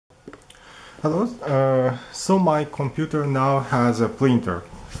Hello, so my computer now has a printer.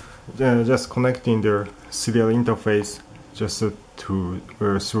 Just connecting the serial interface just to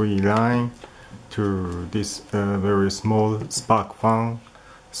 3 line to this very small spark fan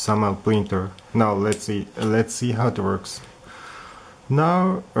summer printer. Now let's see how it works.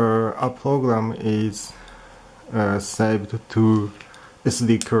 Now a program is saved to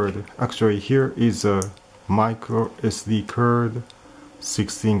SD card. Actually, here is a micro SD card.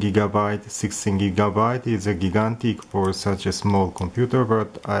 16 gigabyte. 16 gigabyte is a gigantic for such a small computer,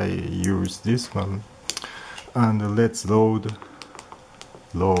 but I use this one. And let's load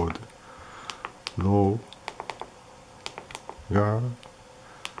gar.basic.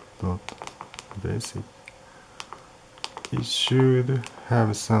 It should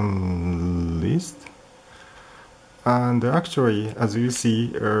have some list. And actually, as you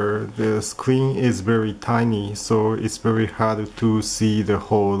see, the screen is very tiny, so it's very hard to see the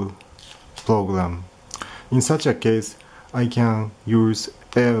whole program. In such a case, I can use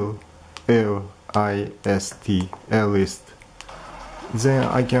llist. Then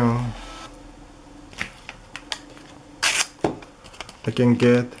I can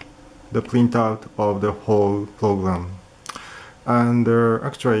get the printout of the whole program. And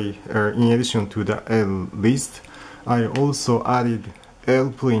actually, in addition to the llist, I also added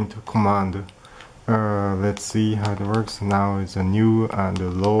LPRINT command. Let's see how it works. Now it's a new and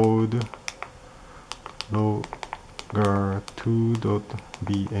load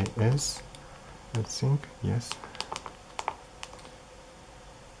gar2.bas. I think, yes.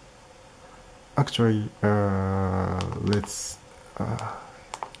 Actually, let's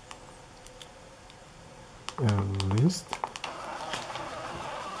list.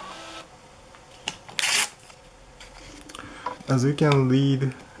 As you can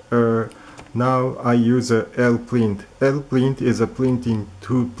read, now I use a LPRINT. LPRINT is a printing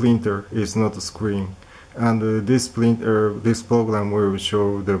to printer, it's not a screen. And this program will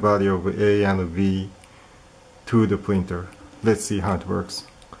show the value of A and B to the printer. Let's see how it works.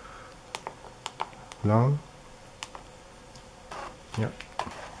 Run. Yeah.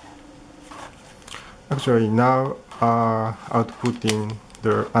 Actually, now outputting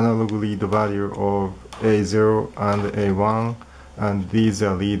the analog read value of A0 and A1, and these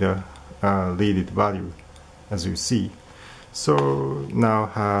are readed value, as you see. So now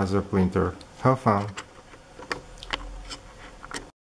has a printer. Have fun.